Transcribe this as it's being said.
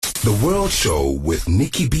The World Show with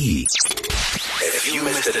Nikki B. If you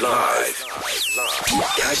missed it live,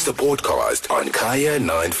 catch the podcast on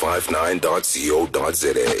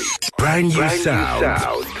kaya959.co.za. Brand new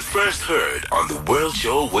sound. First heard on The World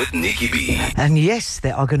Show with Nikki B. And yes,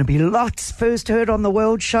 there are going to be lots first heard on The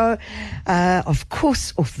World Show. Of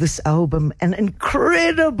course, of this album, an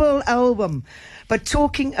incredible album. But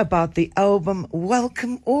talking about the album,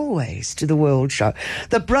 welcome always to The World Show.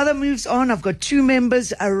 The Brother Moves On. I've got two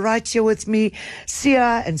members right here with me,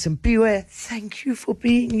 Sia and Simpiwe. Thank you for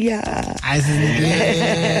being here.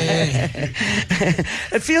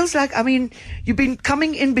 It feels like, you've been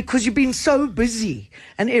coming in because you've been so busy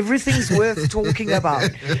and everything's worth talking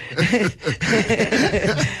about.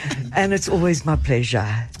 And it's always my pleasure.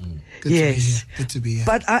 Good to be here.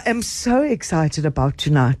 But I am so excited about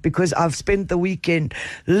tonight because I've spent the weekend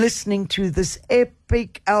listening to this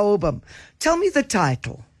epic album. Tell me the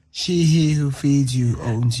title. She who feeds you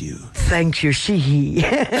owns you. Thank you, she. She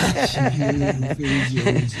who feeds you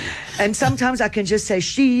owns you. And sometimes I can just say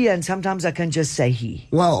she, and sometimes I can just say he.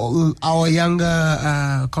 Well, our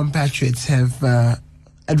younger compatriots have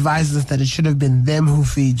advised us that it should have been them who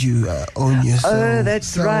feed you, own you.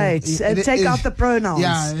 That's right. Take out the pronouns.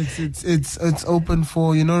 Yeah, it's open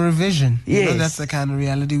for revision. Yes. That's the kind of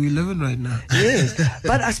reality we live in right now. Yes,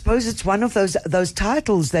 but I suppose it's one of those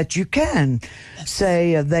titles that you can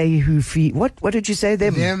say. They who feed. What did you say?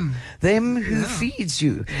 Them. Them who feeds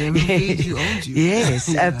you. Them who feeds you owns you. Yes,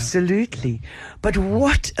 Yeah. Absolutely. But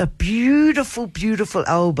what a beautiful, beautiful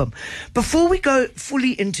album. Before we go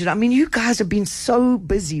fully into it, you guys have been so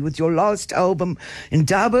busy with your last album,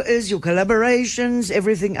 Indaba Is, your collaborations,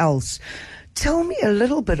 everything else. Tell me a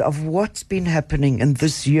little bit of what's been happening in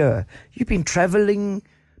this year. You've been traveling,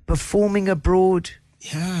 performing abroad.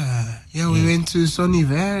 Yeah, we went to Son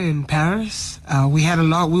Hiver in Paris. We had a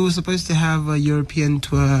lot. We were supposed to have a European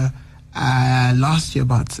tour last year,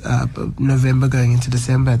 about November going into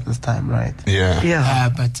December at this time, right? Yeah.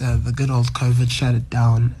 But the good old COVID shut it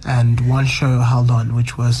down, and one show held on,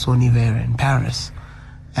 which was Son Hiver in Paris.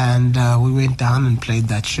 And we went down and played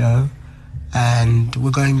that show. And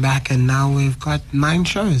we're going back, and now we've got 9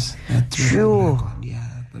 shows. Sure.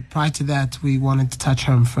 Yeah, but prior to that, we wanted to touch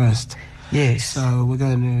home first. Yes. So we're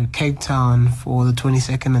going to Cape Town for the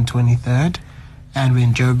 22nd and 23rd. And we're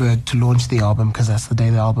in Joburg to launch the album, because that's the day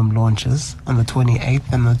the album launches. On the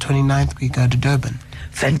 28th and the 29th, we go to Durban.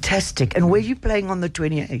 Fantastic. And where are you playing on the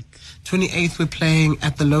 28th? 28th, we're playing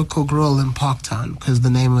at the local grill in Parktown, because the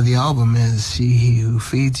name of the album is She Who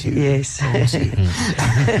Feeds You. Yes. Owns you.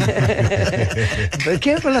 Be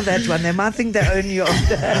careful of that one. They might think they own you.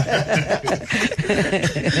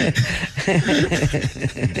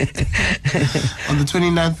 On the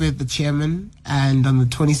 29th, we had the Chairman, and on the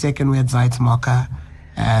 22nd, we had Zaitmaka,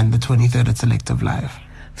 and the 23rd, at Selective Live.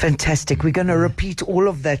 Fantastic. We're going to repeat all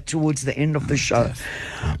of that towards the end of the show.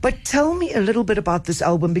 But tell me a little bit about this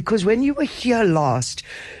album, because when you were here last,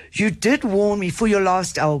 you did warn me for your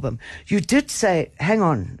last album. You did say, hang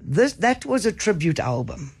on, that was a tribute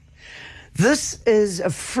album. This is a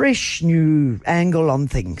fresh new angle on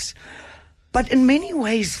things. But in many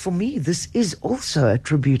ways, for me, this is also a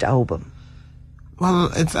tribute album.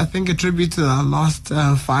 Well, it's, I think, a tribute to the last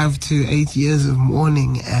 5 to 8 years of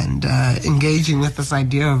mourning and engaging with this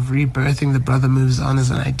idea of rebirthing The Brother Moves On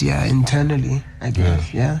as an idea internally, I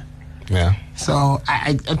guess, yeah? So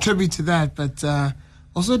I attribute to that, but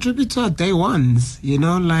also attribute to our day ones,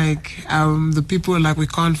 the people were like, we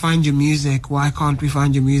can't find your music. Why can't we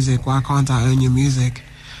find your music? Why can't I own your music?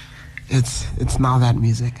 It's now that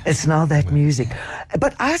music. It's now that music.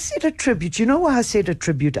 But I said a tribute. You know why I said a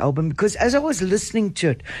tribute album? Because as I was listening to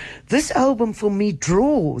it, this album for me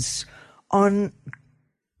draws on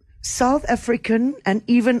South African and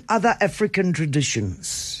even other African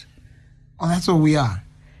traditions. Oh, that's what we are.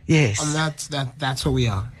 Yes. And that's what we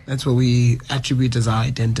are. That's what we attribute as our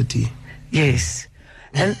identity. Yes.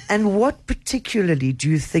 And what particularly do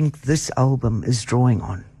you think this album is drawing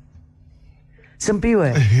on?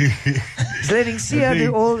 Simpiwe. He's letting Sia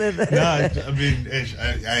do all the...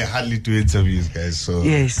 I hardly do interviews, guys, so...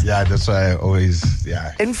 Yes. Yeah, that's why I always,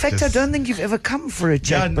 In fact, I don't think you've ever come for a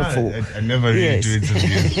chat before. I never really do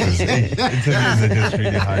interviews, because interviews are just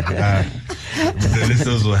really hard. The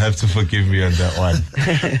listeners will have to forgive me on that one.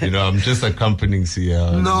 I'm just accompanying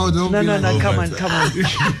Sia. No, don't be No, come on.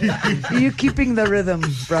 You're keeping the rhythm,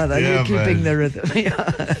 brother. Yeah, You're keeping man. the rhythm.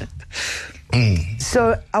 Yeah.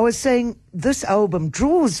 So I was saying this album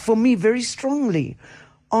draws for me very strongly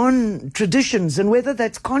on traditions, and whether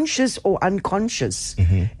that's conscious or unconscious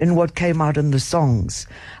in what came out in the songs,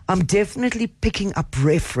 I'm definitely picking up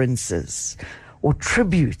references or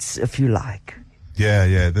tributes, if you like.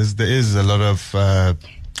 Yeah. There is a lot of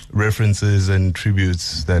references and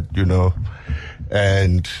tributes that,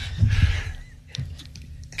 and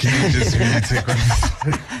can you just really take on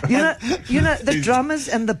this? You know, the drummers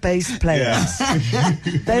and the bass players.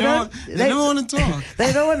 They don't want to talk.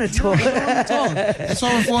 They don't want to talk. That's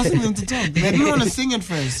why we're forcing them to talk. They didn't want to sing at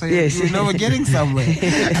first, so you know we're getting somewhere.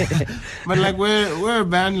 But like we're a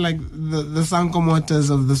band like the Sankomotas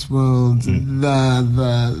of this world,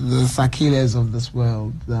 the Sakiles of this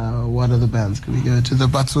world. What other bands can we go to? The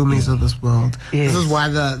Batsumis of this world. Yes. This is why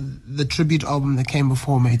the tribute album that came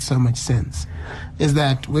before made so much sense. Is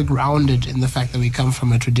that we're grounded in the fact that we come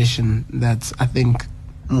from a tradition that's, I think,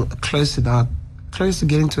 close to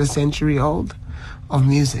getting to a century old of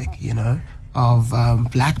music, of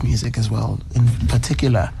black music as well, in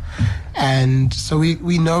particular. And so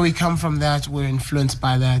we know we come from that, we're influenced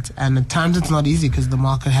by that, and at times it's not easy because the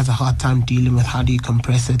market has a hard time dealing with how do you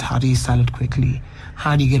compress it, how do you sell it quickly,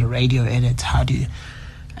 how do you get a radio edit,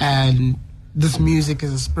 and this music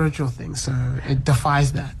is a spiritual thing, so it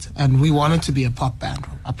defies that. And we wanted to be a pop band.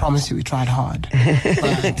 I promise you, we tried hard.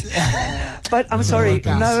 But I'm sorry,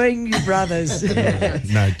 knowing you brothers,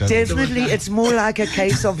 definitely it's more like a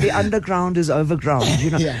case of the underground is overground,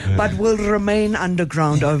 but will remain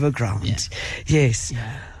underground, overground. Yes.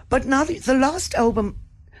 Yeah. But now the last album,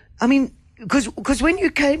 I mean, because when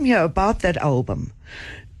you came here about that album,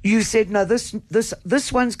 you said, no,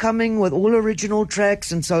 this one's coming with all original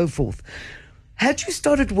tracks and so forth. Had you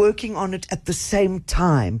started working on it at the same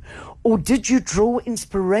time, or did you draw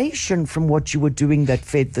inspiration from what you were doing that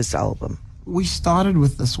fed this album? We started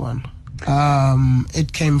with this one.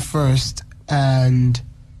 It came first, and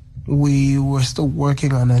we were still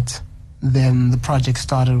working on it. Then the project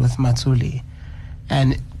started with Matsuli.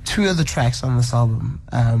 And two of the tracks on this album,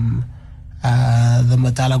 the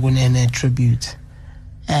Matalagunene tribute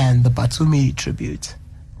and the Batsumi tribute,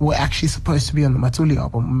 were actually supposed to be on the Matsuli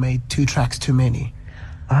album. We made 2 tracks too many.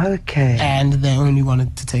 Okay. And they only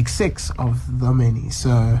wanted to take 6 of the many.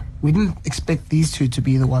 So we didn't expect these 2 to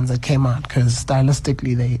be the ones that came out because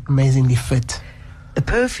stylistically they amazingly fit.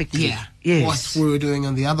 Perfectly. Yeah. Yes. What we were doing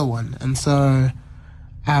on the other one. And so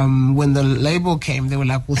when the label came, they were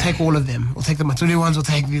like, we'll take all of them. We'll take the Matsuli ones.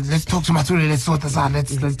 Let's talk to Matsuli. Let's sort this out.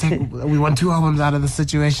 Let's take, we want 2 albums out of the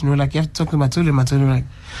situation. We're like, you have to talk to Matsuli. Matsuli were like,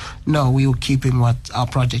 no, we were keeping what our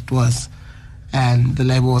project was. And the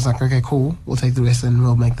label was like, okay, cool. We'll take the rest and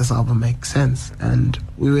we'll make this album make sense. And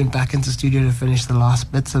we went back into studio to finish the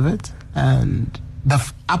last bits of it. And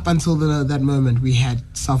up until that moment, we had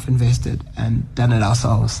self-invested and done it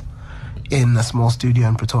ourselves in a small studio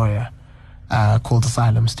in Pretoria. Called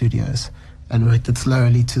Asylum Studios, and worked it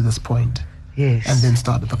slowly to this point. Yes. And then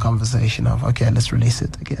started the conversation of, okay, let's release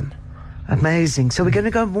it again. Amazing. So we're going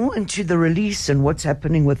to go more into the release and what's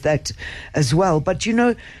happening with that as well. But,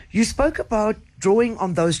 you spoke about drawing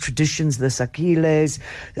on those traditions, the Sakiles,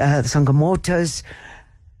 the Sangamotas.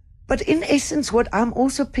 But in essence, what I'm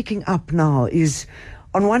also picking up now is,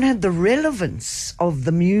 on one hand, the relevance of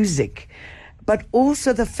the music, but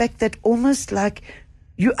also the fact that almost like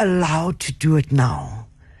you're allowed to do it now.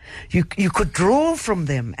 You could draw from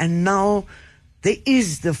them, and now there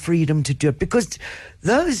is the freedom to do it, because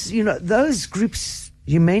those groups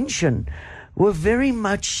you mentioned were very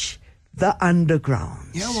much the underground.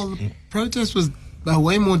 Yeah, well, the protest was a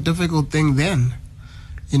way more difficult thing then,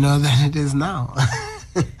 than it is now.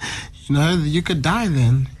 You could die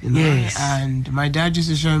then. Yes. And my dad used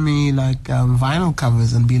to show me like vinyl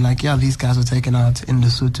covers and be like, yeah, these guys were taken out in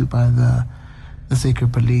Lesotho by the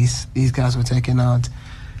secret police. These guys were taken out,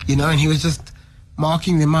 and he was just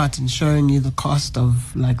marking them out and showing you the cost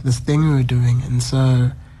of like this thing we were doing. And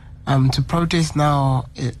so to protest now,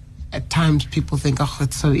 at times people think, oh,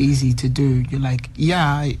 it's so easy to do. You're like,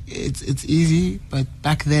 yeah, it's easy, but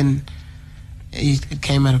back then it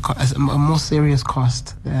came at a more serious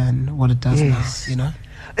cost than what it does now.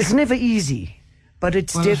 It's never easy, but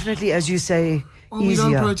it's definitely, as you say, easier.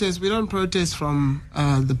 We don't protest from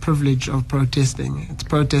the privilege of protesting. It's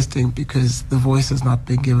protesting because the voice has not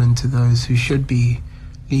been given to those who should be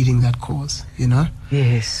leading that cause,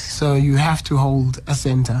 Yes. So you have to hold a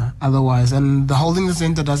center otherwise. And holding the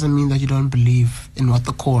center doesn't mean that you don't believe in what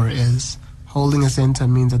the core is. Holding a center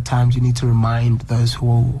means at times you need to remind those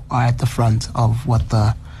who are at the front of what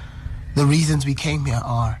the reasons we came here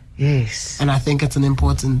are. Yes. And I think it's an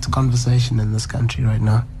important conversation in this country right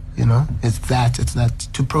now. It's that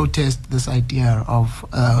to protest this idea of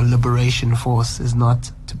a liberation force is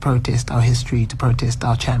not to protest our history, to protest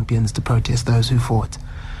our champions, to protest those who fought.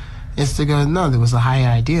 It's to go, no, there was a higher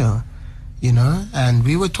ideal. you know, and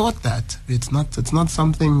we were taught that. It's not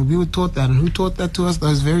something, we were taught that. And who taught that to us?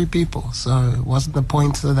 Those very people. So it wasn't the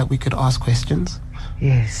point so that we could ask questions.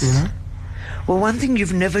 Yes. You know? Well, one thing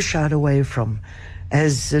you've never shied away from,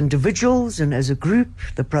 as individuals and as a group,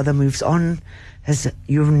 the Brother Moves On,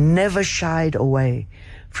 you've never shied away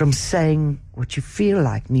from saying what you feel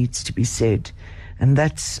like needs to be said. And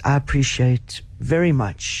I appreciate very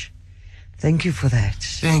much. Thank you for that.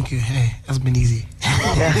 Thank you. Hey, that's been easy.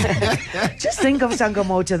 Just think of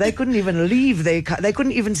Sangamoto. They couldn't even leave. They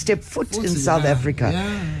couldn't even step foot in South Africa.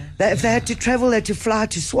 Yeah. If they had to travel, they had to fly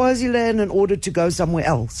to Swaziland in order to go somewhere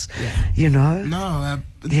else. Yeah. You know? No,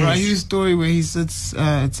 Yes. Rahu's story where he sits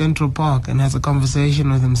at Central Park and has a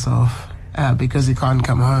conversation with himself because he can't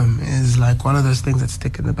come home is like one of those things that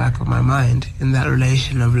stick in the back of my mind, in that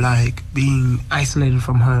relation of like being isolated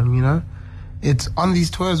from home, you know? It's on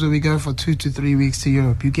these tours where we go for 2 to 3 weeks to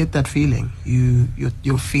Europe, you get that feeling.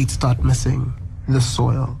 Your feet start missing the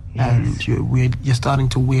soil, and you're starting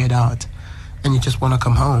to weird out, and you just want to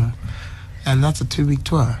come home. And that's a 2-week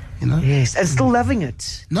tour, you know? Yes, and still loving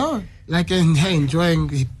it. No, like, hey,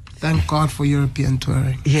 enjoying. Thank God for European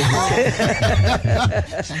touring. Yes.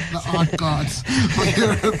 The art gods for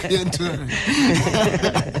European touring.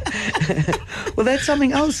 Well, that's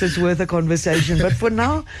something else that's worth a conversation. But for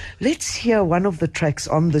now, let's hear one of the tracks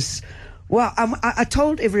on this. Well, I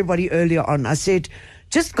told everybody earlier on, I said,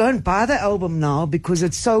 just go and buy the album now because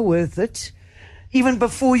it's so worth it, even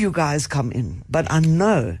before you guys come in. But I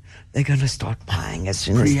know they're going to start buying as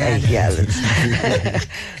soon as they hear it.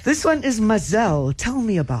 This one is Mazel. Tell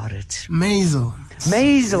me about it. Mazel.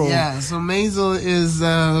 Yeah, so Mazel is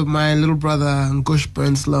my little brother Nkush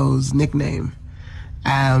Burnslow's nickname.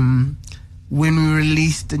 When we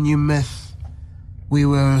released The New Myth, we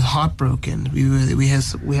were heartbroken. We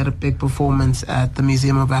had a big performance at the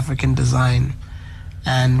Museum of African Design,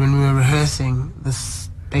 and when we were rehearsing, this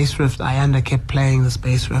bass riff, Ayanda kept playing this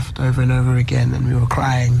bass riff over and over again, and we were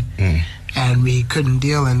crying, and we couldn't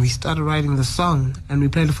deal, and we started writing the song, and we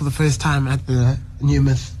played it for the first time at the New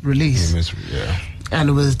Myth release. And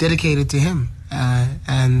it was dedicated to him.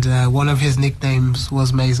 And one of his nicknames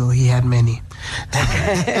was Mazel. He had many.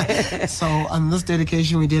 So on this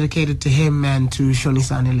dedication, we dedicated to him and to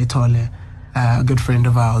Shonisane Letole, a good friend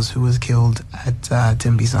of ours who was killed at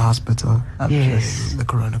Tembisa Hospital during the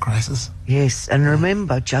corona crisis. Yes, and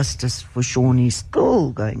remember, justice for Shawnee is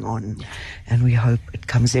still going on, and we hope it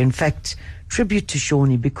comes there. In fact, tribute to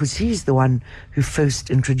Shawnee, because he's the one who first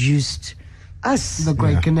introduced us. The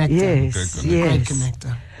Great Connector. Yes, The yes. Great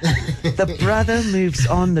Connector. The Brother Moves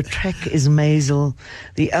On. The track is Mazel.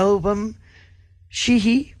 The album,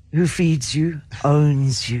 She Who Feeds You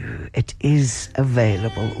Owns You. It is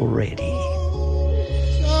available already.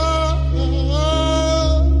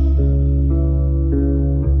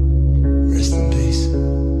 Rest in peace.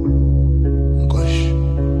 Nkush.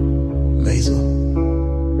 Mazel.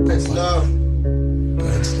 Burnslaw.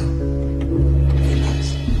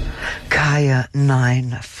 Kaya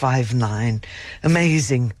 959.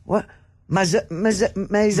 Amazing. What? Mazel. Mazel.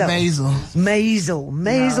 Mazel,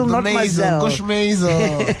 not Mazel. Nkush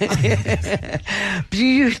Mazel.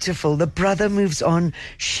 Beautiful. The Brother Moves On.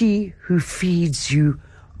 She Who Feeds You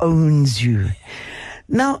Owns You.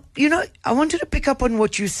 Now, you know, I wanted to pick up on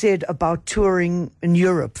what you said about touring in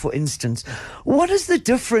Europe, for instance. What is the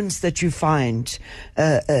difference that you find,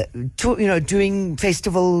 doing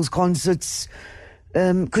festivals, concerts?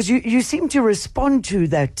 Because you seem to respond to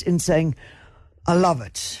that in saying, I love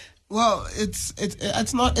it. Well, it's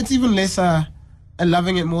not. It's even less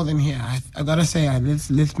loving it more than here. I gotta say,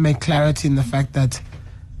 let's make clarity in the fact that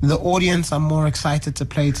the audience I'm more excited to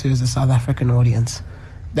play to is the South African audience.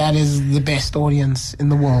 That is the best audience in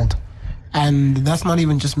the world, and that's not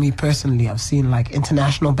even just me personally. I've seen like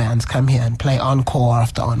international bands come here and play encore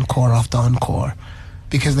after encore after encore,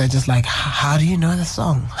 because they're just like, how do you know the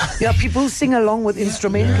song? Yeah, people sing along with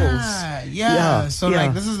instrumentals. Yeah. So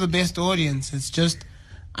like, this is the best audience. It's just,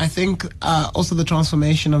 I think also the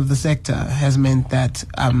transformation of the sector has meant that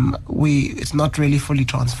it's not really fully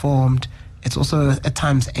transformed. It's also at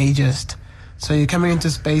times ageist. So you're coming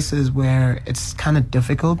into spaces where it's kind of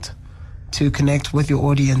difficult to connect with your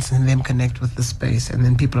audience and then connect with the space. And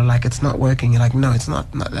then people are like, it's not working. You're like, no, it's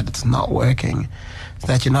not that it's not working. It's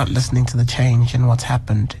that you're not listening to the change and what's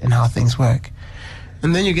happened and how things work.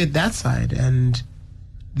 And then you get that side, and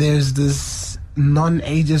there's this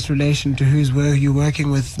non-ageist relation to who you're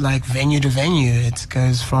working with, like venue to venue. It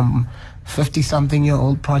goes from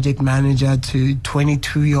 50-something-year-old project manager to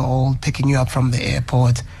 22-year-old picking you up from the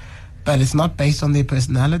airport. But it's not based on their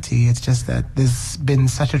personality. It's just that there's been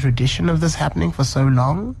such a tradition of this happening for so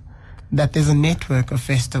long that there's a network of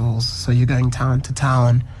festivals. So you're going town to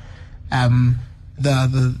town.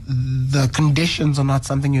 The conditions are not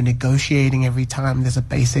something you're negotiating every time. There's a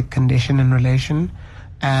basic condition in relation.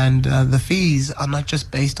 And the fees are not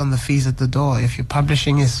just based on the fees at the door. If your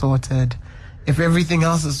publishing is sorted, if everything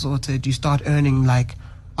else is sorted, you start earning like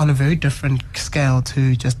on a very different scale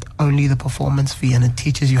to just only the performance fee, and it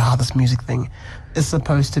teaches you how this music thing is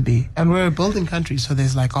supposed to be. And we're a building country, so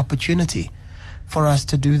there's like opportunity for us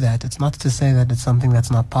to do that. It's not to say that it's something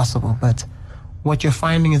that's not possible, but what you're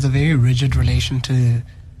finding is a very rigid relation to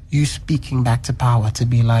you speaking back to power, to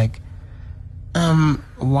be like,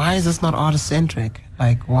 why is this not artist-centric?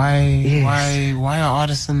 Like, why are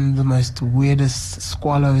artists in the most weirdest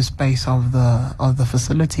squallow space of the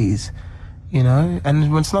facilities? You know,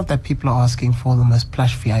 and it's not that people are asking for the most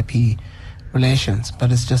plush VIP relations,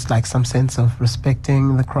 but it's just like some sense of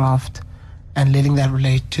respecting the craft and letting that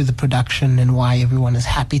relate to the production and why everyone is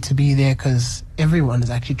happy to be there, because everyone is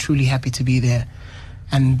actually truly happy to be there.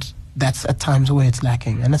 And that's at times where it's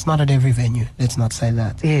lacking. And it's not at every venue, let's not say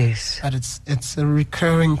that. Yes. But it's a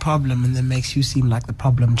recurring problem, and that makes you seem like the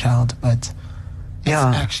problem child, but it's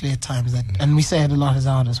actually at times that, and we say it a lot as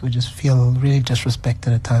artists, we just feel really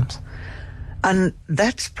disrespected at times. And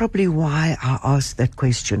that's probably why I asked that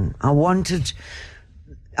question. I wanted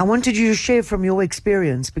you to share from your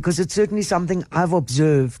experience, because it's certainly something I've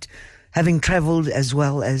observed, having traveled as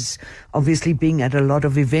well as obviously being at a lot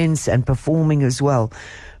of events and performing as well.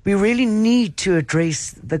 We really need to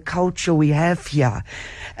address the culture we have here.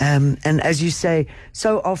 And as you say,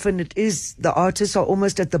 so often it is the artists are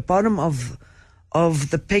almost at the bottom of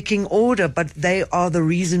the pecking order, but they are the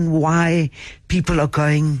reason why people are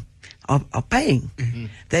going, are paying. Mm-hmm.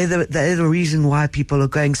 They're the reason why people are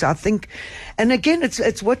going. So I think, and again,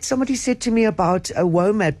 it's what somebody said to me about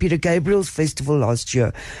WOMAD, Peter Gabriel's festival last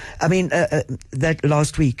year. That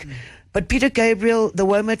last week. Mm-hmm. But Peter Gabriel, the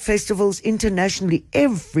WOMAD festivals internationally,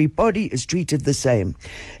 everybody is treated the same.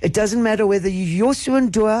 It doesn't matter whether you're Yosu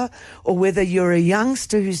Ndua or whether you're a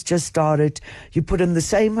youngster who's just started. You put in the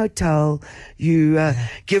same hotel. You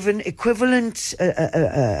given equivalent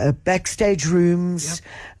backstage rooms.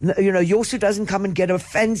 Yep. You know, Yosu doesn't come and get a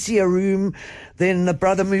fancier room. Then the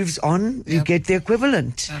brother moves on. Yep. You get the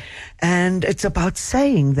equivalent. Yep. And it's about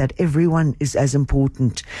saying that everyone is as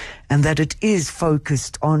important and that it is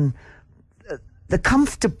focused on the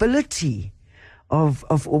comfortability of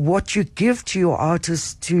what you give to your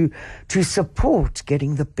artists to support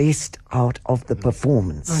getting the best out of the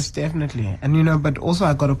performance. Most definitely. And you know, but also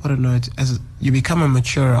I got to put a note, as you become a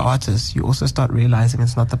mature artist, you also start realizing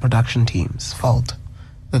it's not the production team's fault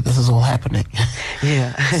that this is all happening.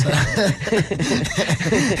 Yeah.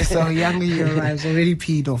 So younger you arrives already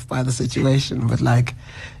peed off by the situation, but like,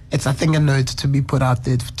 it's, I think, a note to be put out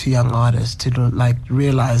there to young artists to like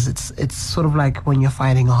realize it's sort of like when you're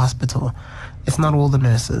fighting a hospital. It's not all the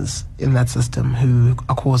nurses in that system who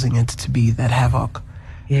are causing it to be that havoc.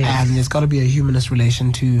 Yes. And there's got to be a humanist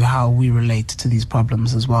relation to how we relate to these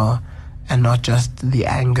problems as well, and not just the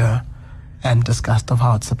anger and disgust of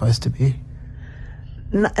how it's supposed to be.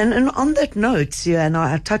 And on that note, yeah, and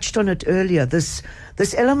I touched on it earlier, this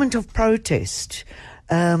element of protest.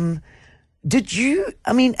 Did you,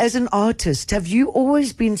 I mean, as an artist, have you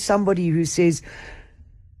always been somebody who says,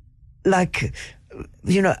 like,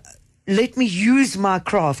 you know, let me use my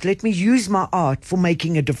craft, let me use my art for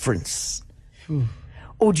making a difference?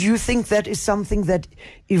 Or do you think that is something that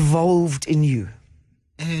evolved in you?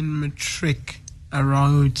 In matric, I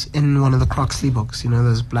wrote in one of the Croxley books, you know,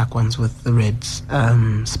 those black ones with the red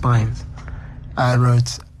spines. I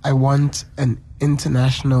wrote, I want an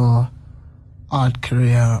international art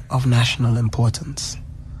career of national importance.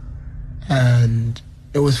 And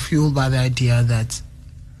it was fueled by the idea that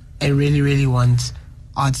I really, really want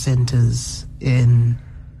art centers in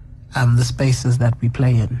the spaces that we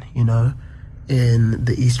play in, you know, in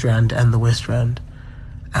the East Rand and the West Rand.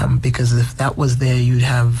 Because if that was there, you'd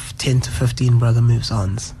have 10 to 15 Brother Moves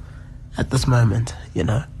Ons at this moment, you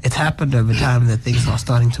know. It's happened over time that things are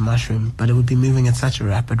starting to mushroom, but it would be moving at such a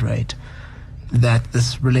rapid rate that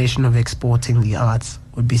this relation of exporting the arts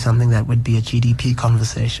would be something that would be a GDP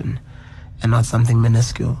conversation and not something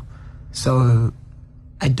minuscule. So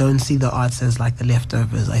I don't see the arts as like the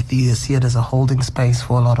leftovers. I see it as a holding space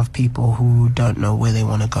for a lot of people who don't know where they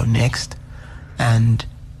want to go next. And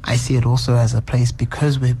I see it also as a place,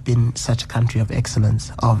 because we've been such a country of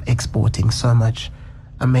excellence, of exporting so much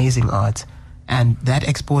amazing art. And that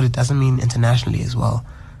exported doesn't mean internationally as well.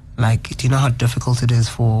 Like, do you know how difficult it is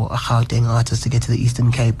for a Gauteng artist to get to the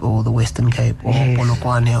Eastern Cape or the Western Cape or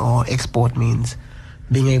Polokwane? Or export means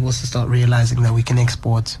being able to start realizing that we can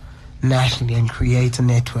export nationally and create a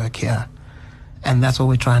network here. And that's what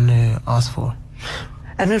we're trying to ask for.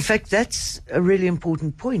 And in fact, that's a really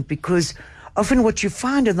important point, because often what you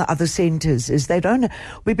find in the other centres is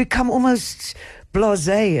we become almost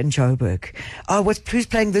blasé in Joburg. Oh, who's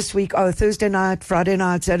playing this week? Oh, Thursday night, Friday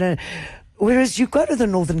night, Saturday. Whereas you go to the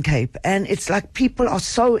Northern Cape and it's like people are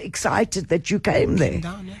so excited that you came there.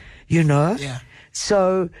 Down, yeah. You know? Yeah.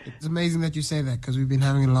 So it's amazing that you say that, because we've been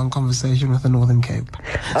having a long conversation with the Northern Cape.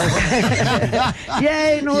 Okay.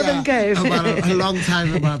 Yay, Northern Cape. About a long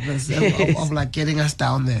time about this, Yes. of like getting us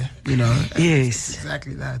down there, you know. And Yes. it's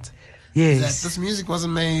exactly that. Yes. That this music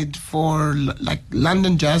wasn't made for, like,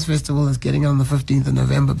 London Jazz Festival is getting on the 15th of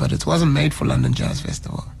November, but it wasn't made for London Jazz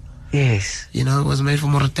Festival. Yes. You know, it was made for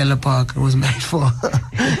Moratella Park. It was made for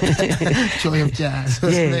Joy of Jazz. It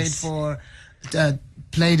was made for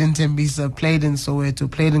played in Tembisa, played in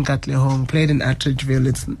Soweto, played in Katlehong, played in Attridgeville.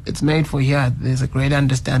 It's made for here. There's a great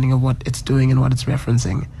understanding of what it's doing and what it's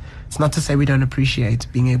referencing. It's not to say we don't appreciate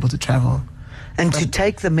being able to travel. And to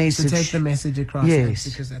take the message. To take the message across. Yes.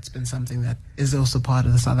 Because that's been something that is also part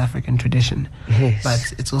of the South African tradition. Yes.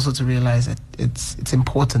 But it's also to realize that it's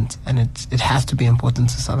important, and it has to be important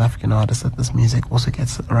to South African artists that this music also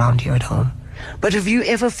gets around here at home. But have you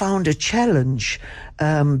ever found a challenge?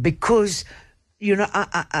 Because, you know,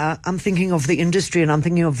 I'm thinking of the industry, and I'm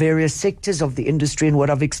thinking of various sectors of the industry, and what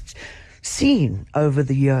I've seen over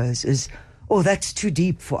the years is, oh, that's too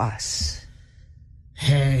deep for us.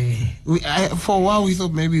 Hey, for a while we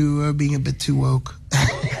thought maybe we were being a bit too woke.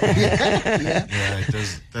 Yeah,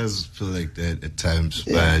 it does feel like that at times,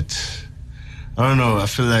 but I don't know. I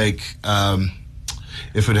feel like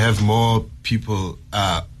if we'd have more people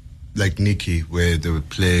like Nikki, where they would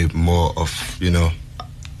play more of, you know,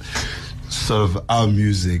 sort of our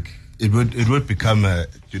music, it would become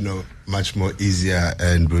much more easier,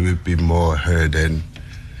 and we would be more heard, and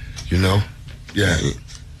yeah.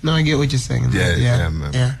 No, I get what you're saying. Yeah,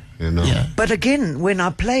 man. Yeah. You know. Yeah. But again, when I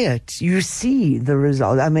play it, you see the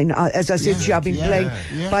result. I mean, as I said to you, I've been playing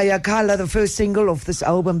Bayakala, the first single of this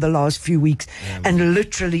album, the last few weeks. And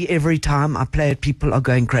literally every time I play it, people are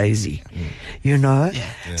going crazy. You know?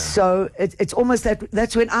 Yeah. So it's almost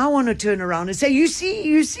that's when I want to turn around and say, you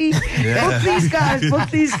see, book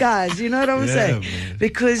these guys. You know what I'm saying? Man.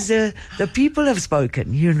 Because the people have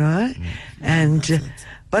spoken, you know? And...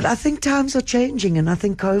 but I think times are changing, and I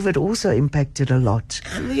think COVID also impacted a lot.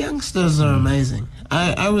 And the youngsters are amazing.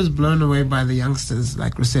 I was blown away by the youngsters'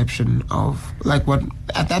 reception of what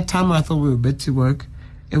at that time I thought we were a bit too woke.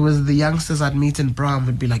 It was the youngsters I'd meet in Bram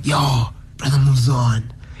would be like, "Yo, brother moves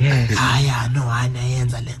on." Yes. I know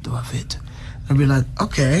of it. I'd be like,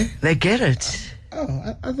 "Okay." They get it. Oh,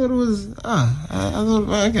 I thought it was.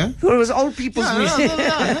 Okay. Well, it was old people's music.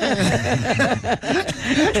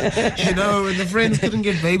 You know, when the friends couldn't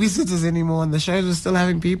get babysitters anymore, and the shows were still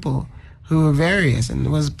having people who were various. And it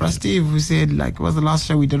was Prasteve who said, it was the last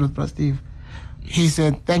show we did with Prasteve. He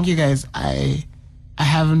said, "Thank you guys. I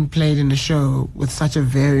haven't played in a show with such a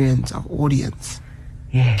variant of audience.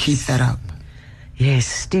 Yes. Keep that up." Yes,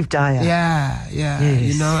 Steve Dyer. Yeah. Yes.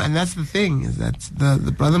 You know, and that's the thing, is that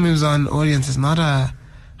the Brother Moves On audience is not a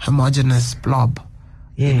homogenous blob.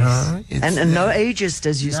 Yes. You know? And no ageist,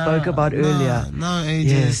 as you spoke about earlier. No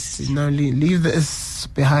ageist. Yes. You know, leave the is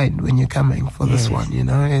behind when you're coming for this one. You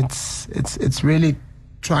know, it's really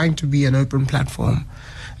trying to be an open platform,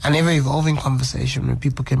 an ever evolving conversation where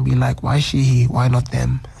people can be like, why she, he, why not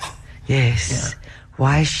them? Yes. Yeah.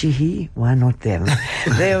 Why she, he, why not them?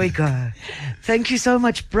 There we go. Thank you so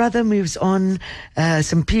much. Brother Moves On,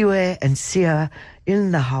 Simpiwe and Sia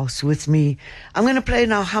in the house with me. I'm going to play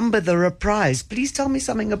now Hamba the Reprise. Please tell me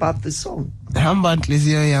something about this song. Hamba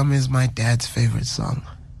Nhliziyou Yam is my dad's favorite song.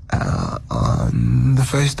 On the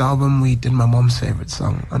first album, we did my mom's favorite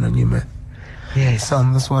song on a new myth. Yes. So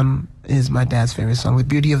this one is my dad's favorite song. The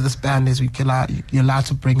beauty of this band is you're allowed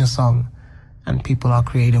to bring a song, and people are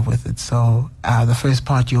creative with it. So the first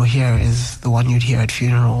part you'll hear is the one you'd hear at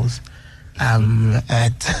funerals,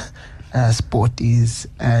 at sporties,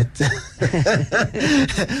 at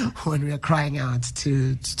when we are crying out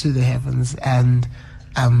to the heavens, and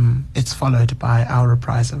it's followed by our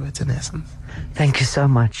reprise of it in essence. Thank you so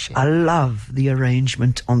much. I love the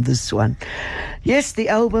arrangement on this one. Yes, the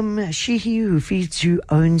album She He Who Feeds You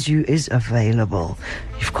Owns You is available.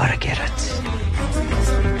 You've got to get it.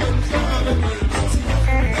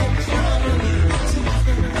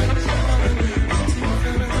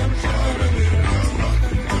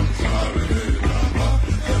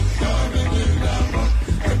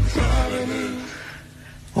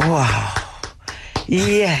 Wow.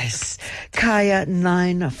 Yes. Kaya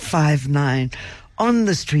 959 on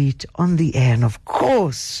the street, on the air, and of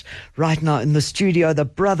course, right now in the studio, the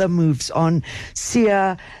brother moves on.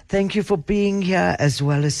 Sia, thank you for being here, as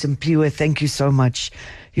well as Simpiwe. Thank you so much.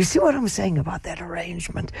 You see what I'm saying about that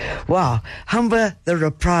arrangement? Wow. Humber, the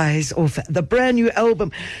reprise of the brand new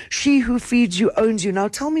album, She Who Feeds You Owns You. Now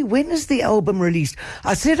tell me, when is the album released?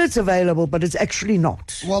 I said it's available, but it's actually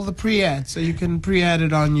not. Well, the pre-ad, so you can pre-ad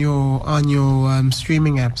it on your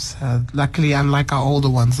streaming apps. Luckily, unlike our older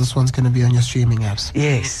ones, this one's going to be on your streaming apps.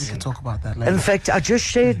 Yes. We can talk about that later. In fact, I just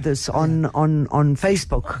shared this on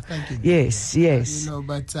Facebook. Oh, thank you. Yes.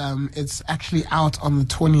 But it's actually out on the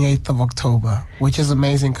 28th of October, which is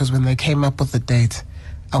amazing because when they came up with the date,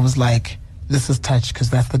 I was like, this is touched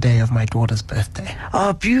because that's the day of my daughter's birthday.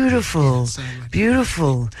 Oh, beautiful.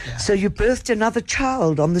 Beautiful. Yeah. So you birthed another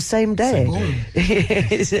child on the same day. Boom.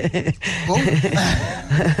 Yes. Boom.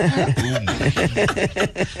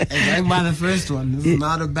 And going by the first one, this is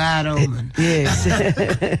not a bad omen. Yes.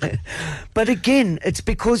 But again, it's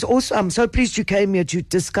because also I'm so pleased you came here to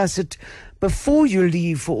discuss it before you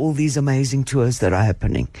leave for all these amazing tours that are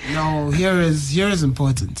happening. No, here is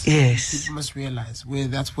important. Yes. People must realize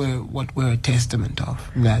that's what we're a testament of.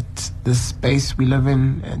 That the space we live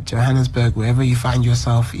in Johannesburg, wherever you find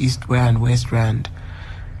yourself, East Rand, West Rand,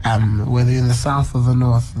 whether in the south or the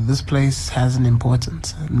north, this place has an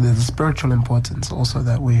importance. And there's a spiritual importance also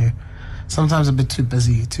that we're sometimes a bit too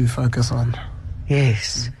busy to focus on.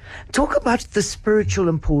 Yes. Talk about the spiritual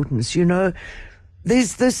importance. You know,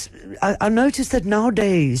 there's this, I noticed that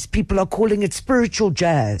nowadays people are calling it spiritual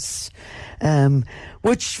jazz,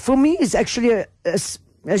 which for me is actually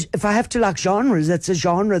if I have to like genres, that's a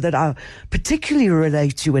genre that I particularly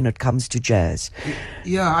relate to when it comes to jazz.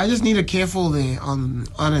 Yeah, I just need a careful there on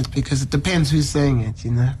it because it depends who's saying it,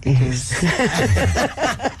 you know. Because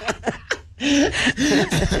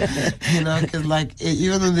you know, because like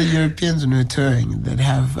even in the Europeans when we're touring, that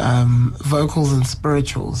have vocals and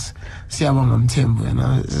spirituals, Siyabonga Mthembu, you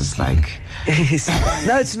know, it's just like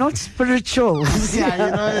no, it's not spiritual. Yeah,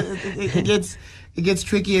 you know, it gets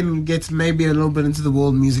tricky and gets maybe a little bit into the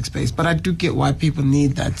world music space. But I do get why people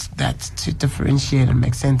need that to differentiate and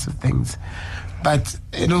make sense of things. But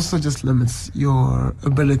it also just limits your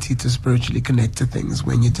ability to spiritually connect to things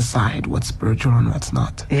when you decide what's spiritual and what's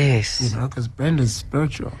not. Yes. You know, because Brenda's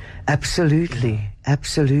spiritual. Absolutely.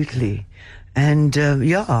 And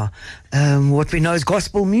what we know is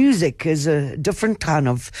gospel music is a different kind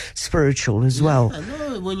of spiritual as well. I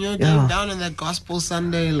know, when you're getting down in that gospel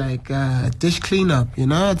Sunday, like dish cleanup, you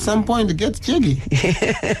know, at some point it gets jiggy.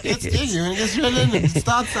 It gets jiggy. When it gets real in, it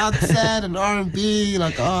starts out sad and R&B,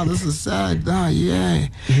 like, oh, this is sad. Oh, yeah.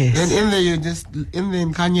 Yes. And in there, you're just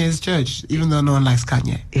in Kanye's church, even though no one likes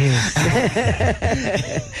Kanye. Yes.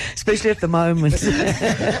 Especially at the moment.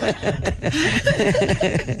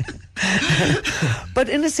 But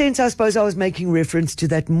in a sense, I suppose I was making reference to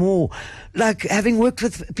that more, like having worked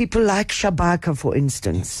with people like Shabaka, for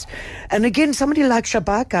instance. And again, somebody like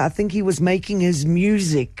Shabaka, I think he was making his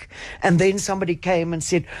music, and then somebody came and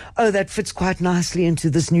said, oh, that fits quite nicely into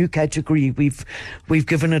this new category. We've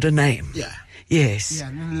given it a name. Yeah. Yes. Yeah,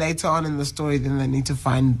 and then later on in the story, then they need to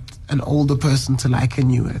find an older person to liken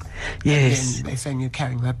you with. Yes. And they're saying you're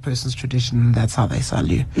carrying that person's tradition, and that's how they sell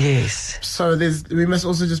you. Yes. So we must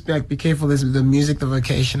also just be careful. There's the music, the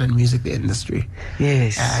vocation, and music, the industry.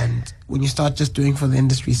 Yes. And when you start just doing for the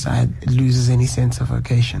industry side, it loses any sense of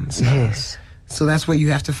vocation. So, yes. So that's where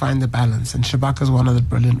you have to find the balance. And Shabaka's one of the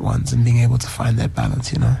brilliant ones in being able to find that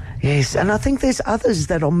balance, you know. Yes, and I think there's others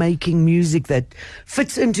that are making music that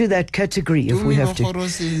fits into that category. If we have to,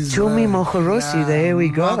 Tumi Mokhorosi, there we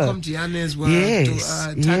go. Malcolm Gianne's work, yes,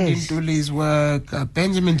 Tandin Duli's work,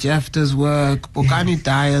 Benjamin Jefter's work, Bokani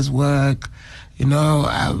Dyer's work, you know,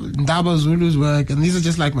 Ndaba Zulu's work, and these are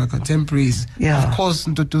just like my contemporaries. Yeah. Of course,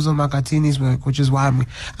 Ntutuzo Makatini's work, which is why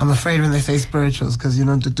I'm afraid when they say spirituals, because, you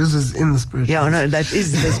know, Ntutuzo's in the spiritual. Yeah, no, that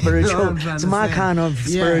is the spiritual. It's my kind of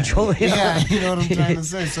spiritual. Yeah, you know what I'm trying to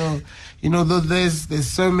say. So, you know, there's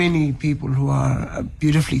so many people who are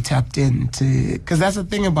beautifully tapped into, because that's the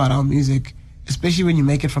thing about our music, especially when you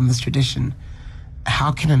make it from this tradition.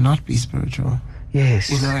 How can it not be spiritual? Yes.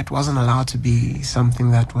 You know, it wasn't allowed to be something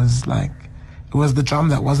that was like, it was the drum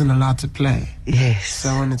that wasn't allowed to play. Yes.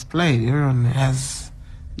 So when it's played, everyone has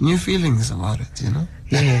new feelings about it, you know?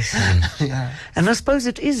 Yes. Yeah. And I suppose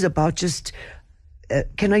it is about just,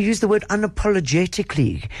 can I use the word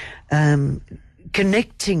unapologetically,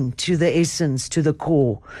 connecting to the essence, to the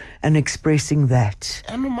core, and expressing that.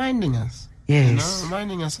 And reminding us. Yes. You know,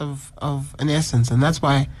 reminding us of an essence. And that's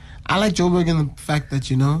why I like Joburg in the fact that,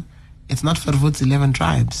 you know, it's not Verwoerd's 11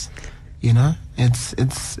 tribes. You know? It's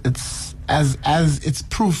as it's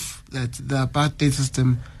proof that the apartheid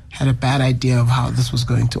system had a bad idea of how this was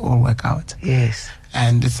going to all work out. Yes.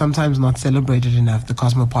 And it's sometimes not celebrated enough, the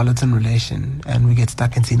cosmopolitan relation, and we get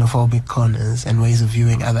stuck in xenophobic corners and ways of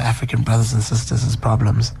viewing other African brothers and sisters as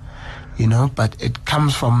problems, you know. But it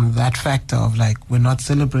comes from that factor of like, we're not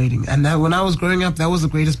celebrating. And that, when I was growing up, that was the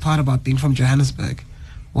greatest part about being from Johannesburg,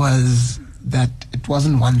 was that it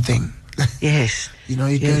wasn't one thing. Yes. You know,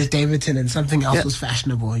 you'd go to Davidson and something else was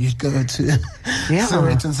fashionable. You'd go to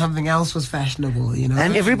Soweto and something else was fashionable, you know.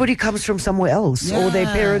 And everybody comes from somewhere else, or their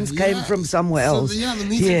parents came from somewhere else. So, the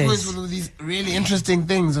meeting points were these really interesting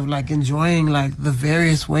things of like enjoying like the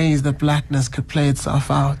various ways that blackness could play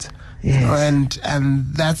itself out. Yes. You know, and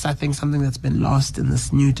that's, I think, something that's been lost in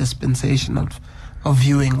this new dispensation of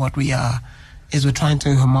viewing what we are. Is we're trying to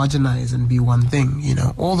homogenize and be one thing, you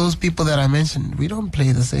know. All those people that I mentioned, we don't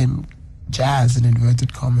play the same jazz in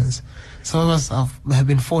inverted commas. Some of us have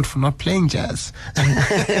been fought for not playing jazz. But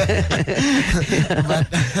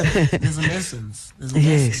there's an essence. There's an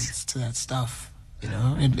essence to that stuff, you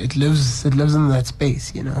know. It lives in that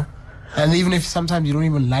space, you know. And even if sometimes you don't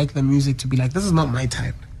even like the music, to be like, this is not my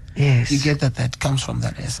type. Yes. You get that comes from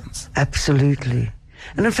that essence. Absolutely.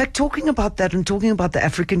 And in fact, talking about that and talking about the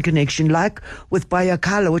African connection, like with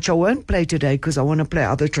Bayakala, which I won't play today because I want to play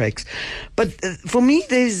other tracks. But for me,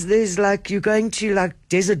 there's like, you're going to like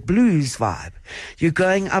desert blues vibe. You're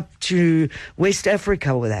going up to West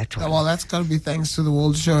Africa with that one. Well, that's got to be thanks to the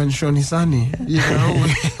World Show and Shonisani. You know,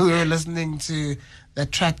 we were listening to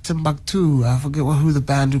that track Timbuktu. I forget who the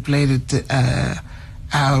band who played it.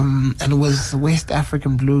 And it was West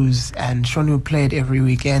African blues, and Shoni would play it every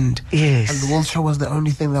weekend. Yes. And the World Show was the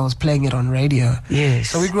only thing that was playing it on radio. Yes.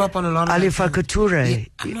 So we grew up on a lot of... Ali Fakature.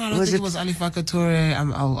 Yeah, no, I don't think it was Ali Fakature.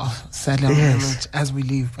 Sadly, I'll remember it as we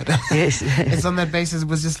leave. But yes. It's on that basis. It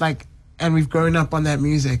was just like... And we've grown up on that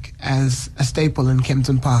music as a staple in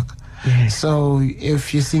Kempton Park. Yes. So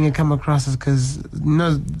if you're seeing it come across, it's because, you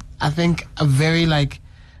know, I think a very like...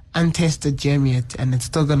 untested gem yet, and it's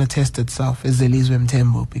still going to test itself, is Zelizwe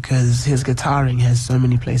Mthembu, because his guitaring has so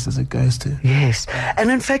many places it goes to. Yes.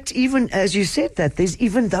 And in fact, even as you said that, there's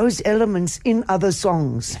even those elements in other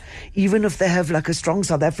songs, even if they have like a strong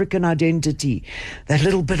South African identity, that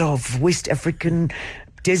little bit of West African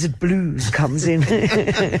desert blues comes in.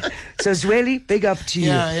 So it's really big up to you.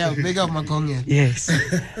 Yeah, big up Makonge. Yes.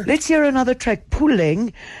 Let's hear another track,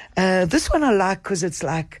 Puleng. This one I like because it's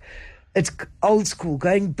like, it's old school,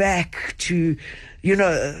 going back to, you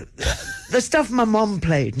know, the stuff my mom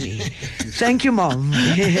played me. Thank you, Mom.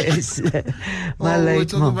 Yes. My late we're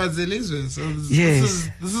talking mom. about Zelizwe. So Yes.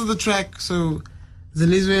 this is the track. So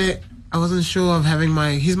Zelizwe, I wasn't sure of having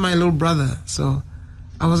he's my little brother. So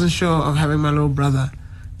I wasn't sure of having my little brother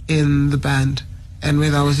in the band, and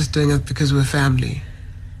whether I was just doing it because we're family.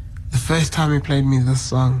 The first time he played me this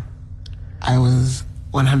song, I was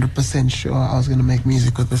 100% sure I was going to make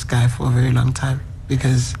music with this guy for a very long time,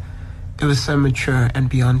 because it was so mature and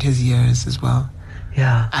beyond his years as well.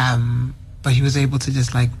 Yeah. But he was able to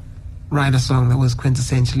just like write a song that was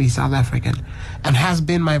quintessentially South African, and has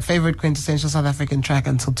been my favorite quintessential South African track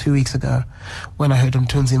until 2 weeks ago, when I heard him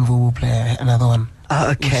Tunzi Mvubu play another one.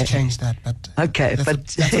 Oh, okay. Which changed that, but okay,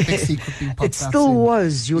 that's a big secret being popped it still out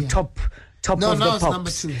was your top no, of now the it's pops. number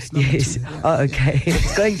 2. It's number Yes. 2. Yeah. Oh, okay.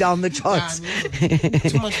 It's going down the charts.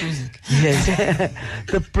 Too much music. Yes.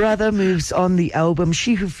 The Brother Moves On, the album.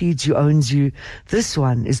 She Who Feeds You Owns You. This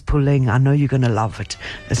one is Puleng. I know you're going to love it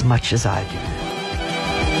as much as I do.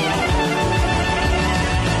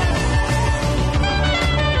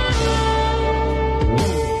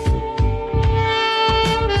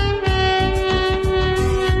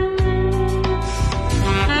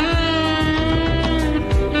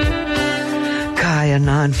 Kaya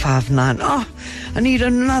 959. Oh, I need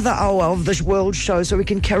another hour of this World Show so we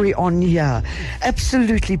can carry on here.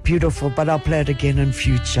 Absolutely beautiful, but I'll play it again in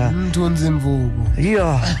future. Tunzi Mvubu.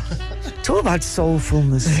 Yeah. Talk about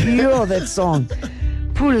soulfulness. Yeah, that song.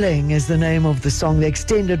 Puleng is the name of the song, the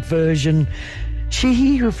extended version.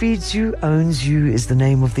 She Who Feeds You Owns You is the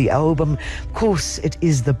name of the album. Of course, it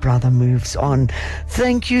is The Brother Moves On.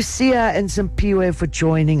 Thank you, Sia and Simpiwe, for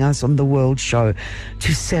joining us on the World Show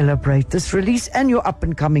to celebrate this release and your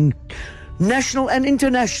up-and-coming national and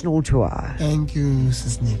international tour. Thank you,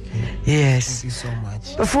 Sis Nikki. Yes. Thank you so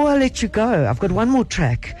much. Before I let you go, I've got one more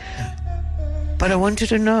track. But I wanted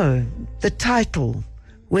to know the title.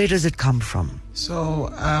 Where does it come from? So,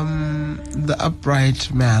 the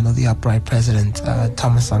upright man, or the upright president,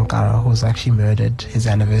 Thomas Sankara, who was actually murdered, his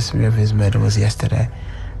anniversary of his murder was yesterday,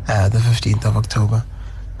 the 15th of October.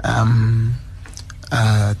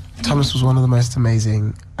 Thomas was one of the most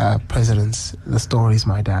amazing presidents. The stories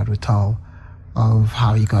my dad would tell of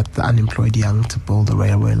how he got the unemployed young to build a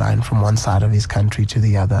railway line from one side of his country to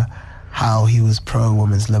the other, how he was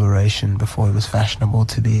pro-women's liberation before it was fashionable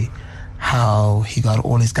to be, how he got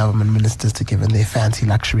all his government ministers to give him their fancy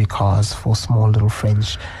luxury cars for small little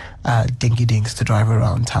French dinky-dinks to drive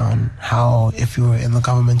around town, how if you were in the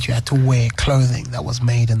government you had to wear clothing that was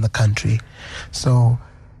made in the country. So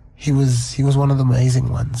he was one of the amazing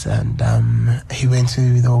ones, and he went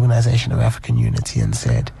to the Organization of African Unity and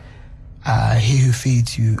said, he who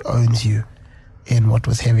feeds you owns you, in what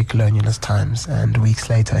was heavy colonialist times, and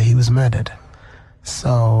weeks later he was murdered.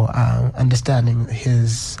 So understanding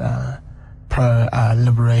his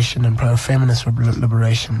pro-liberation and pro-feminist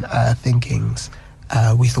liberation thinkings,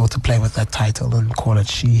 we thought to play with that title and call it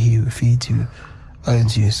He Who Feeds You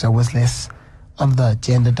Owns You. So it was less of the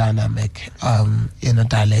gender dynamic in a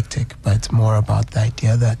dialectic, but more about the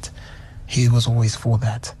idea that he was always for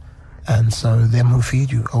that. And so them who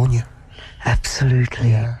feed you own you. Absolutely.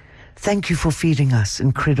 Yeah. Thank you for feeding us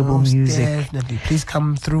incredible Most music. Definitely. Please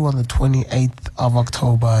come through on the 28th of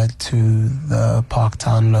October to the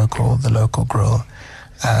Parktown the local grill.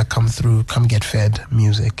 Come through, come get fed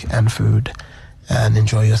music and food and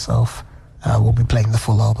enjoy yourself. We'll be playing the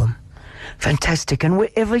full album. Fantastic. And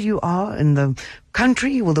wherever you are in the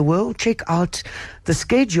country or the world, check out the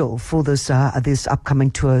schedule for this upcoming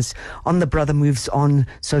tours on the Brother Moves On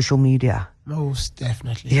social media. Most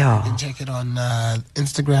definitely. Yeah. You can check it on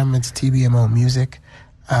Instagram, it's TBMO Music.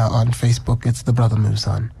 On Facebook, it's The Brother Moves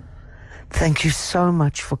On. Thank you so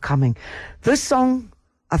much for coming. This song,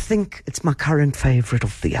 I think it's my current favorite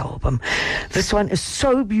of the album. This one is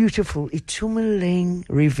so beautiful. Itumeleng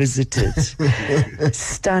Revisited.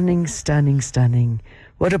 Stunning, stunning, stunning.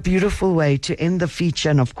 What a beautiful way to end the feature.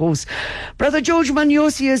 And of course, Brother George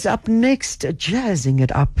Manyosi is up next, jazzing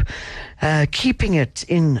it up, keeping it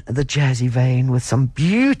in the jazzy vein with some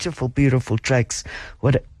beautiful, beautiful tracks.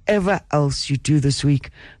 Whatever else you do this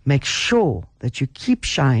week, make sure that you keep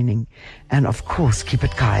shining and, of course, keep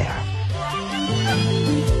it Kaya.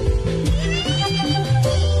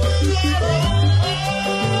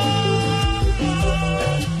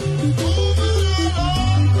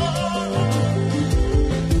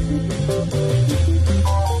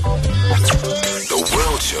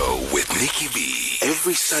 Show with Nikki B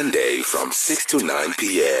every Sunday from 6 to 9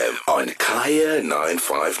 p.m. on Kaya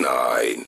 959.